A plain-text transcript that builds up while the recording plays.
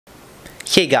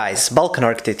Hey guys, Balkan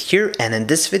Architect here, and in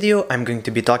this video I'm going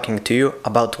to be talking to you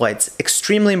about why it's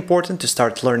extremely important to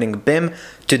start learning BIM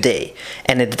today.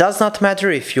 And it does not matter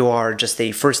if you are just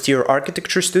a first-year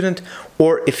architecture student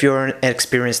or if you're an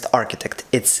experienced architect.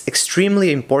 It's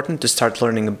extremely important to start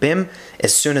learning BIM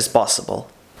as soon as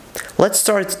possible. Let's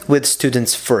start with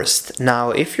students first.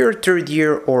 Now, if you're third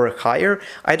year or higher,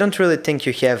 I don't really think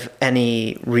you have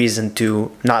any reason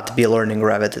to not be learning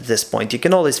Revit at this point. You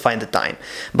can always find the time.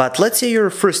 But let's say you're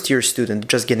a first year student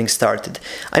just getting started.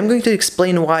 I'm going to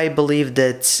explain why I believe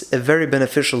that's very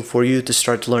beneficial for you to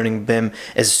start learning BIM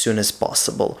as soon as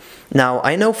possible. Now,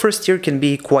 I know first year can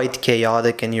be quite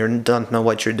chaotic and you don't know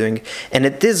what you're doing, and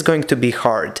it is going to be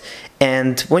hard.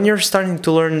 And when you're starting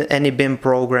to learn any BIM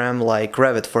program like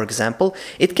Revit, for example,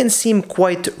 it can seem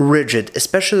quite rigid,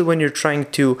 especially when you're trying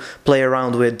to play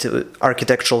around with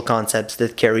architectural concepts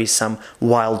that carry some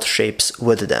wild shapes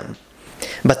with them.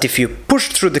 But if you push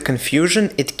through the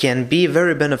confusion, it can be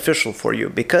very beneficial for you,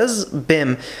 because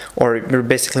BIM, or you're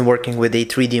basically working with a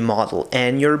 3D model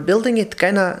and you're building it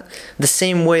kind of the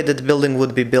same way that building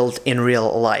would be built in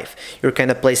real life. You're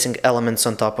kind of placing elements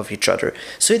on top of each other.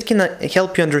 So it can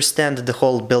help you understand the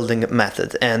whole building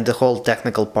method and the whole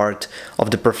technical part of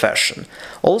the profession.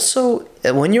 Also,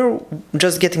 when you're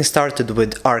just getting started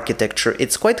with architecture,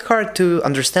 it's quite hard to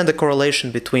understand the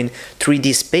correlation between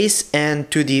 3D space and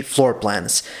 2D floor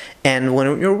plans. And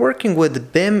when you're working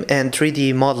with BIM and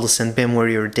 3D models in BIM, where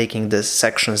you're taking the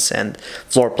sections and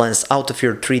floor plans out of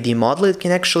your 3D model, it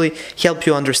can actually help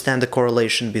you understand the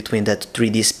correlation between that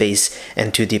 3D space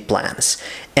and 2D plans.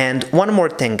 And one more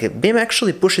thing, BIM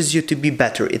actually pushes you to be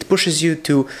better. It pushes you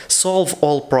to solve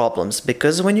all problems,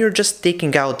 because when you're just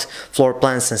taking out floor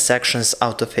plans and sections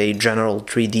out of a general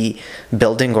 3D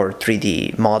building or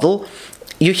 3D model,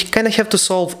 you kind of have to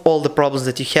solve all the problems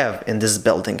that you have in this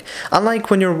building.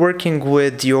 Unlike when you're working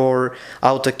with your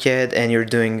AutoCAD and you're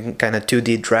doing kind of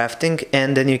 2D drafting,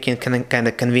 and then you can kind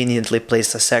of conveniently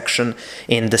place a section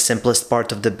in the simplest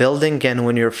part of the building, and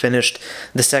when you're finished,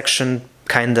 the section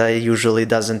kinda usually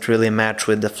doesn't really match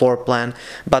with the floor plan,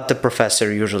 but the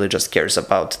professor usually just cares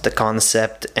about the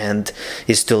concept and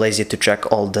is too lazy to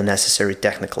check all the necessary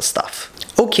technical stuff.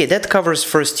 Okay, that covers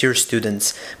first year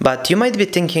students, but you might be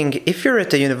thinking, if you're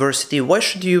at a university, why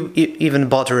should you even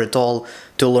bother at all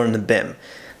to learn BIM?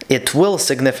 It will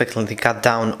significantly cut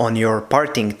down on your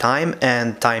partying time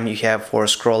and time you have for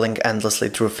scrolling endlessly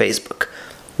through Facebook.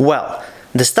 Well,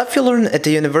 the stuff you learn at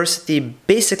the university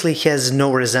basically has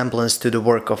no resemblance to the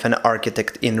work of an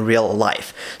architect in real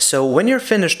life. So when you're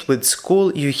finished with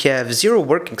school, you have zero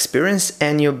work experience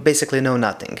and you basically know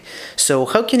nothing. So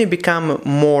how can you become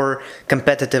more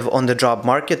competitive on the job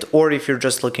market, or if you're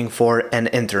just looking for an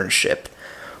internship?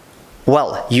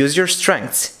 Well, use your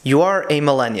strengths. You are a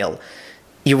millennial.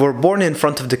 You were born in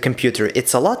front of the computer.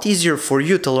 It's a lot easier for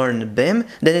you to learn BIM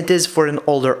than it is for an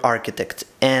older architect.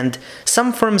 And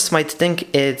some firms might think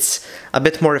it's a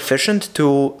bit more efficient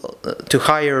to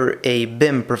hire a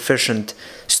BIM proficient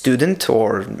student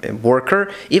or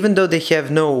worker, even though they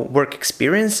have no work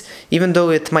experience, even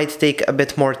though it might take a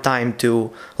bit more time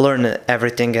to learn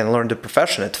everything and learn the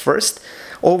profession at first,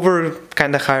 over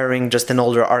kind of hiring just an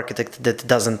older architect that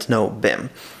doesn't know BIM.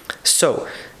 So,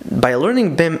 by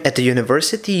learning BIM at the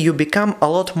university, you become a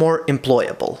lot more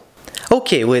employable.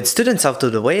 Okay, with students out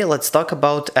of the way, let's talk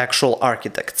about actual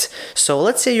architects. So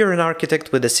let's say you're an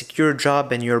architect with a secure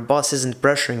job and your boss isn't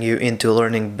pressuring you into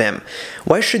learning BIM.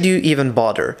 Why should you even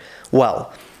bother?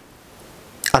 Well,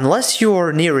 unless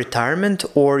you're near retirement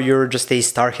or you're just a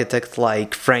star architect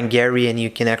like Frank Gehry and you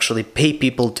can actually pay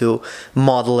people to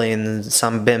model in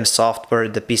some BIM software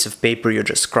the piece of paper you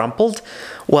just crumpled,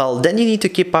 well, then you need to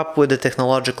keep up with the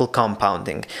technological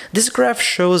compounding. This graph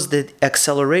shows the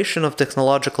acceleration of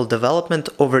technological development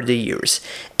over the years,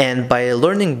 and by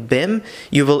learning BIM,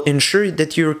 you will ensure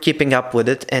that you're keeping up with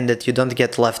it and that you don't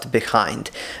get left behind.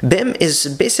 BIM is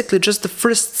basically just the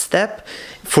first step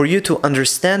for you to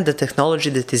understand the technology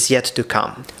that is yet to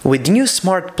come. With new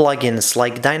smart plugins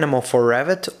like Dynamo for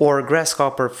Revit or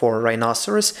Grasshopper for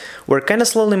Rhinoceros, we're kind of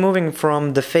slowly moving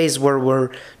from the phase where we're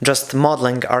just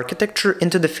modeling architecture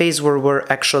into the phase where we're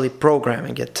actually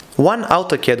programming it. One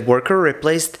AutoCAD worker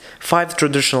replaced 5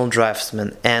 traditional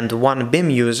draftsmen, and one BIM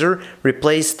user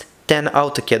replaced 10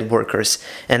 AutoCAD workers,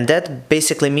 and that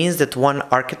basically means that one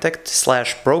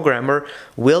architect/programmer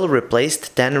will replace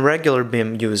 10 regular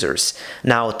BIM users.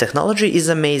 Now, technology is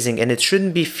amazing and it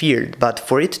shouldn't be feared, but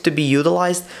for it to be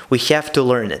utilized, we have to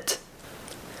learn it.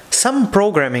 Some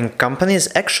programming companies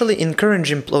actually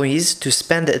encourage employees to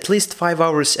spend at least 5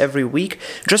 hours every week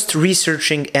just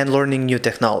researching and learning new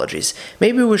technologies.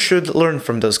 Maybe we should learn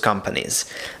from those companies.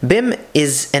 BIM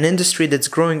is an industry that's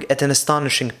growing at an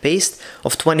astonishing pace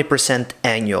of 20%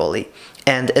 annually.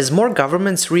 And as more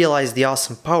governments realize the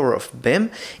awesome power of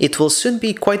BIM, it will soon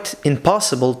be quite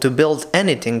impossible to build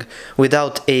anything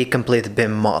without a complete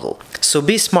BIM model. So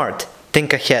be smart,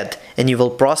 think ahead, and you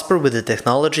will prosper with the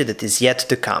technology that is yet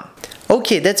to come.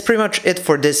 Okay, that's pretty much it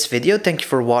for this video. Thank you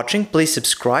for watching. Please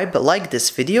subscribe, like this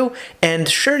video, and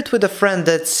share it with a friend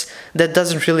that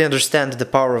doesn't really understand the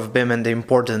power of BIM and the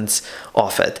importance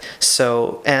of it.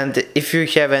 And if you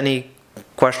have any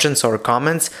questions or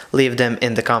comments, leave them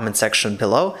in the comment section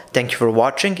below. Thank you for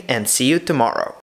watching and see you tomorrow.